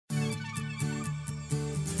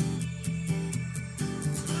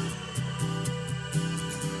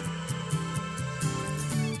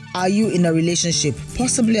Are you in a relationship,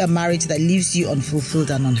 possibly a marriage that leaves you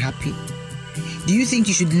unfulfilled and unhappy? Do you think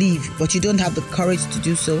you should leave, but you don't have the courage to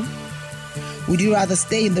do so? Would you rather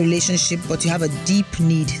stay in the relationship, but you have a deep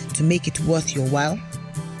need to make it worth your while?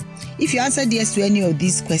 If you answered yes to any of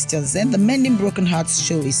these questions, then the Mending Broken Hearts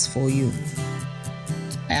show is for you.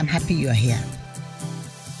 I am happy you are here.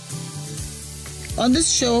 On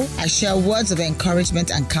this show, I share words of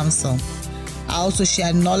encouragement and counsel. I also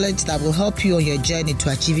share knowledge that will help you on your journey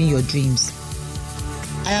to achieving your dreams.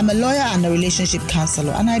 I am a lawyer and a relationship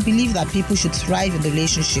counselor, and I believe that people should thrive in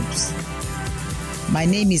relationships. My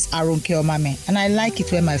name is Arunke Omame, and I like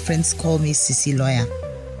it when my friends call me Sissy Lawyer.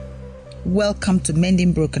 Welcome to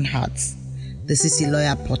Mending Broken Hearts, the Sissy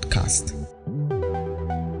Lawyer podcast.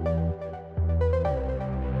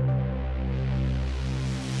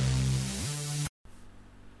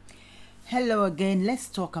 Hello again. Let's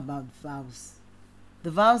talk about vows. The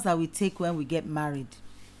vows that we take when we get married.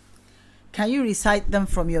 Can you recite them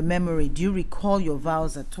from your memory? Do you recall your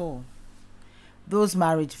vows at all? Those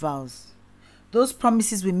marriage vows. Those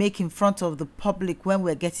promises we make in front of the public when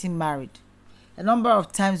we're getting married. A number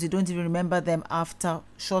of times we don't even remember them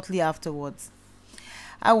shortly afterwards.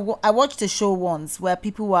 I watched a show once where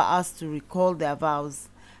people were asked to recall their vows,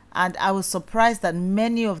 and I was surprised that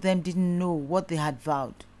many of them didn't know what they had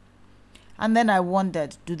vowed. And then I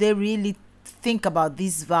wondered, do they really think about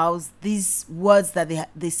these vows, these words that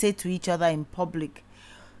they say to each other in public?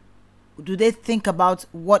 Do they think about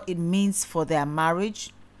what it means for their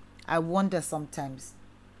marriage? I wonder sometimes.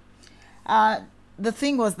 The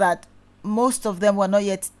thing was that most of them were not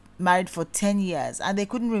yet married for 10 years, and they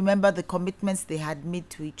couldn't remember the commitments they had made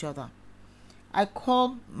to each other. I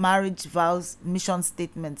call marriage vows mission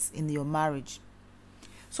statements in your marriage.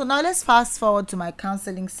 So now let's fast forward to my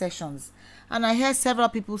counseling sessions, and I hear several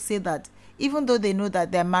people say that even though they know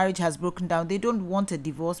that their marriage has broken down, they don't want a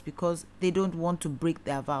divorce because they don't want to break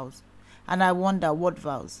their vows. And I wonder, what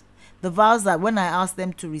vows? The vows that when I ask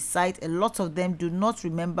them to recite, a lot of them do not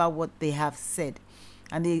remember what they have said.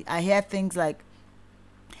 And I hear things like,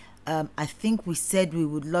 I think we said we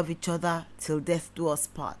would love each other till death do us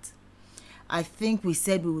part. I think we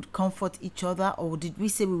said we would comfort each other, or did we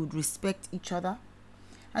say we would respect each other?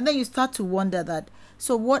 And then you start to wonder that,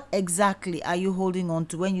 so what exactly are you holding on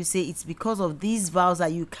to when you say it's because of these vows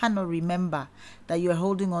that you cannot remember that you are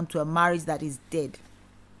holding on to a marriage that is dead?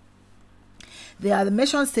 They are the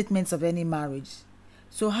mission statements of any marriage.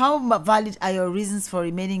 So how valid are your reasons for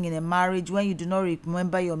remaining in a marriage when you do not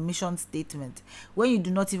remember your mission statement, when you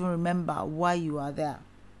do not even remember why you are there?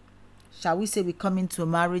 Shall we say we come into a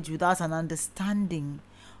marriage without an understanding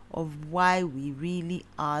of why we really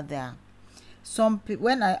are there?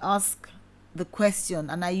 When I ask the question,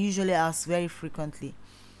 and I usually ask very frequently,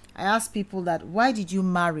 I ask people that, why did you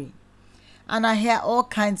marry? And I hear all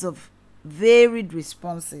kinds of varied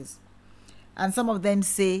responses. And some of them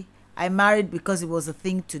say, I married because it was a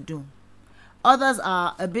thing to do. Others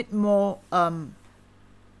are a bit more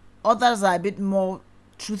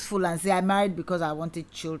truthful and say, I married because I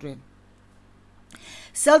wanted children.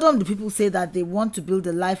 Seldom do people say that they want to build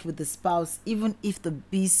a life with the spouse, even if the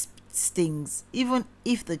beast stings, even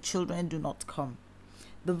if the children do not come.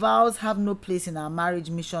 The vows have no place in our marriage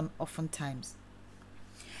mission oftentimes.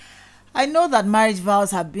 I know that marriage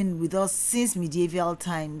vows have been with us since medieval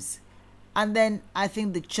times, and then I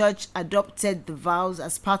think the church adopted the vows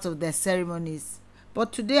as part of their ceremonies.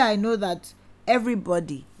 But today I know that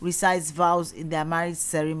everybody recites vows in their marriage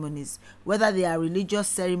ceremonies, whether they are religious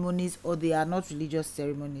ceremonies or they are not religious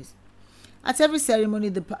ceremonies. At every ceremony,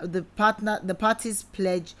 the parties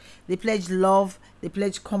pledge. They pledge love, they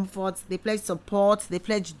pledge comfort, they pledge support, they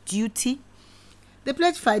pledge duty. They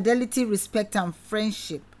pledge fidelity, respect, and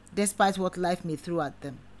friendship, despite what life may throw at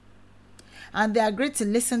them. And they are great to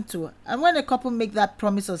listen to. And when a couple make that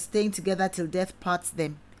promise of staying together till death parts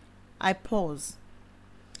them, I pause.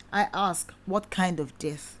 I ask, what kind of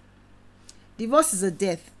death? Divorce is a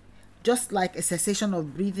death, just like a cessation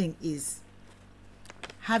of breathing is.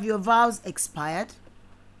 Have your vows expired?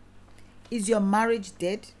 Is your marriage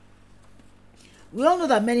dead? We all know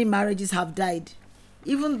that many marriages have died,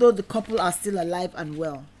 even though the couple are still alive and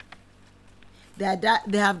well. They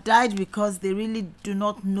have died because they really do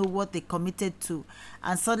not know what they committed to,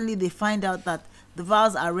 and suddenly they find out that the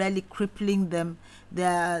vows are really crippling them,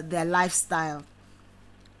 their lifestyle.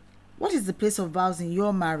 What is the place of vows in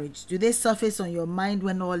your marriage? Do they surface on your mind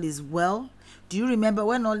when all is well? Do you remember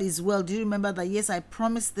when all is well? Do you remember that, yes, I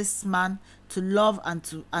promised this man to love and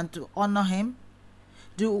to honor him?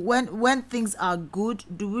 When things are good,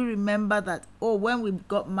 do we remember that, when we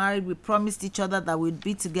got married, we promised each other that we'd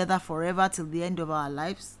be together forever till the end of our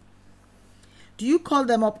lives? Do you call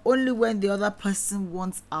them up only when the other person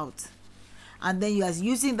wants out? And then you are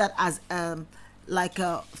using that as like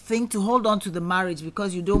a thing to hold on to the marriage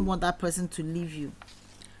because you don't want that person to leave you.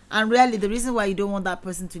 And really, the reason why you don't want that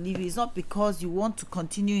person to leave you is not because you want to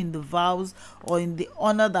continue in the vows or in the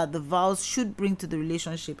honor that the vows should bring to the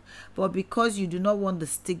relationship, but because you do not want the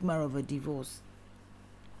stigma of a divorce.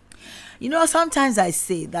 Sometimes I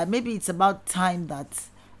say that maybe it's about time that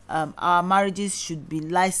our marriages should be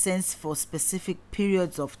licensed for specific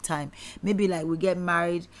periods of time. Maybe like we get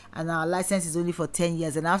married and our license is only for 10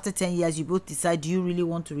 years, and after 10 years you both decide, do you really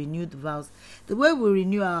want to renew the vows? The way we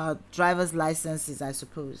renew our driver's licenses, I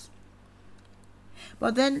suppose.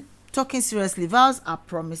 But then, talking seriously, vows are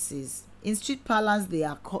promises. In street parlance, they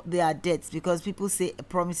are debts, because people say a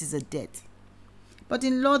promise is a debt. But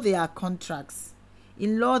in law, they are contracts.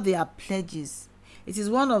 In law, they are pledges. It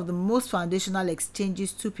is one of the most foundational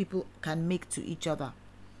exchanges two people can make to each other.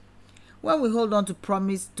 When we hold on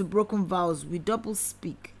to broken vows, we double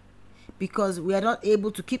speak, because we are not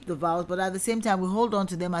able to keep the vows, but at the same time we hold on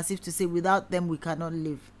to them as if to say, without them we cannot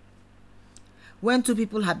live. When two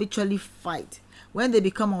people habitually fight, when they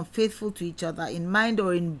become unfaithful to each other in mind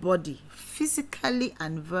or in body, physically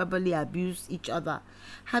and verbally abuse each other,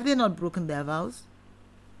 have they not broken their vows?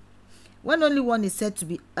 When only one is said to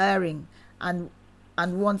be erring and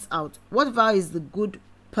wants out, what vow is the good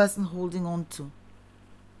person holding on to?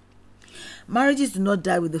 Marriages do not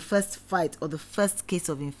die with the first fight or the first case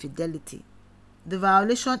of infidelity. The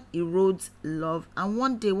violation erodes love, and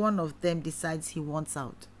one day one of them decides he wants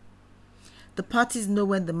out. The parties know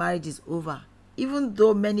when the marriage is over, even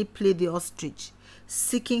though many play the ostrich,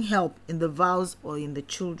 seeking help in the vows or in the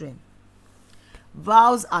children.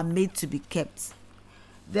 Vows are made to be kept.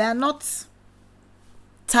 They are not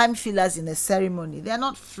time fillers in a ceremony. They are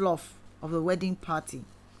not fluff of the wedding party.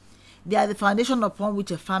 They are the foundation upon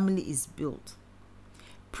which a family is built.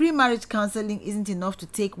 Pre-marriage counseling isn't enough to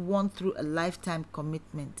take one through a lifetime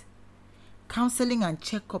commitment. Counseling and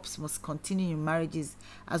checkups must continue in marriages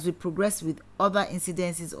as we progress with other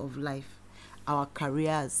incidences of life. Our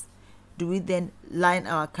careers. Do we then line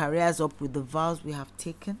our careers up with the vows we have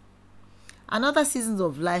taken? And other seasons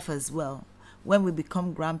of life as well, when we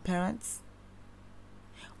become grandparents,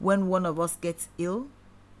 when one of us gets ill,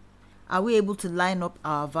 are we able to line up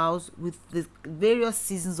our vows with the various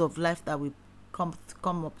seasons of life that we come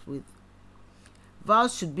up with?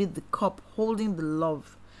 Vows should be the cup holding the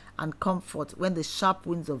love and comfort when the sharp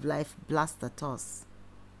winds of life blast at us.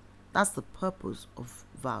 That's the purpose of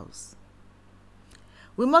vows.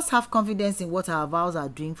 We must have confidence in what our vows are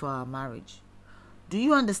doing for our marriage. Do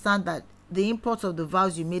you understand that the import of the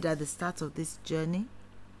vows you made at the start of this journey?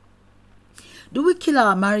 Do we kill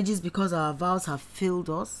our marriages because our vows have failed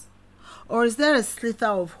us? Or is there a slither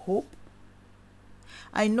of hope?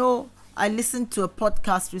 I know I listened to a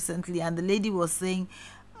podcast recently, and the lady was saying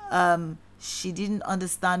she didn't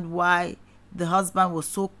understand why the husband was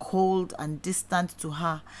so cold and distant to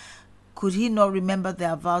her. Could he not remember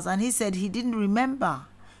their vows? And he said he didn't remember.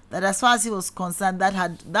 That as far as he was concerned, that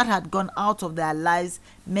had gone out of their lives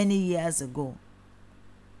many years ago.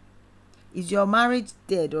 Is your marriage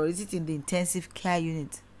dead, or is it in the intensive care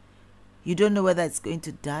unit? You don't know whether it's going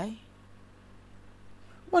to die?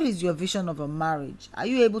 What is your vision of a marriage? Are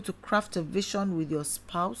you able to craft a vision with your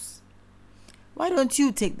spouse? Why don't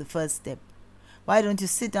you take the first step? Why don't you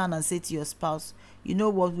sit down and say to your spouse, you know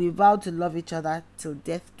what, we vowed to love each other till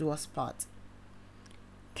death do us part.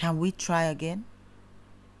 Can we try again?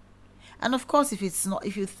 And of course, if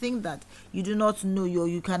you think that you do not know,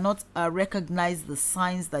 you cannot recognize the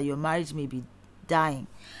signs that your marriage may be dying,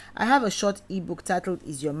 I have a short ebook titled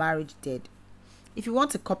Is Your Marriage Dead? If you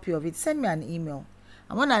want a copy of it, send me an email,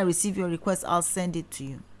 and when I receive your request, I'll send it to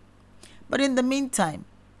you. But in the meantime,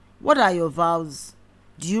 what are your vows?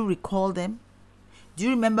 Do you recall them? Do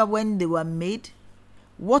you remember when they were made?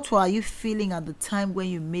 What were you feeling at the time when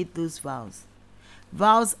you made those vows?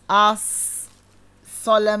 Vows are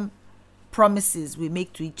solemn promises we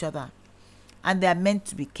make to each other, and they are meant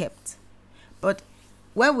to be kept. But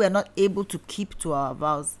when we are not able to keep to our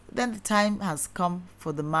vows, then the time has come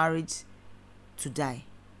for the marriage to die.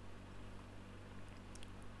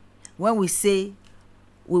 When we say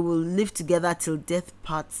we will live together till death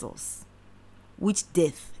parts us, which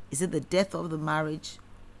death? Is it the death of the marriage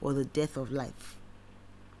or the death of life?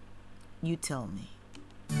 You tell me.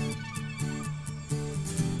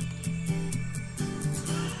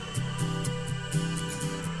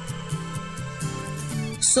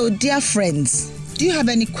 So, dear friends, do you have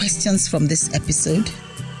any questions from this episode?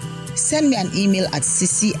 Send me an email at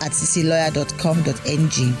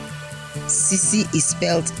sisi@sisiLawyer.com.ng. Sisi is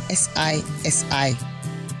spelled SISI.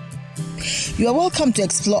 You are welcome to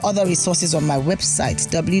explore other resources on my website,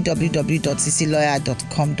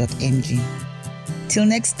 www.ccilawyer.com.ng. Till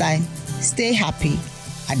next time, stay happy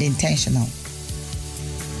and intentional.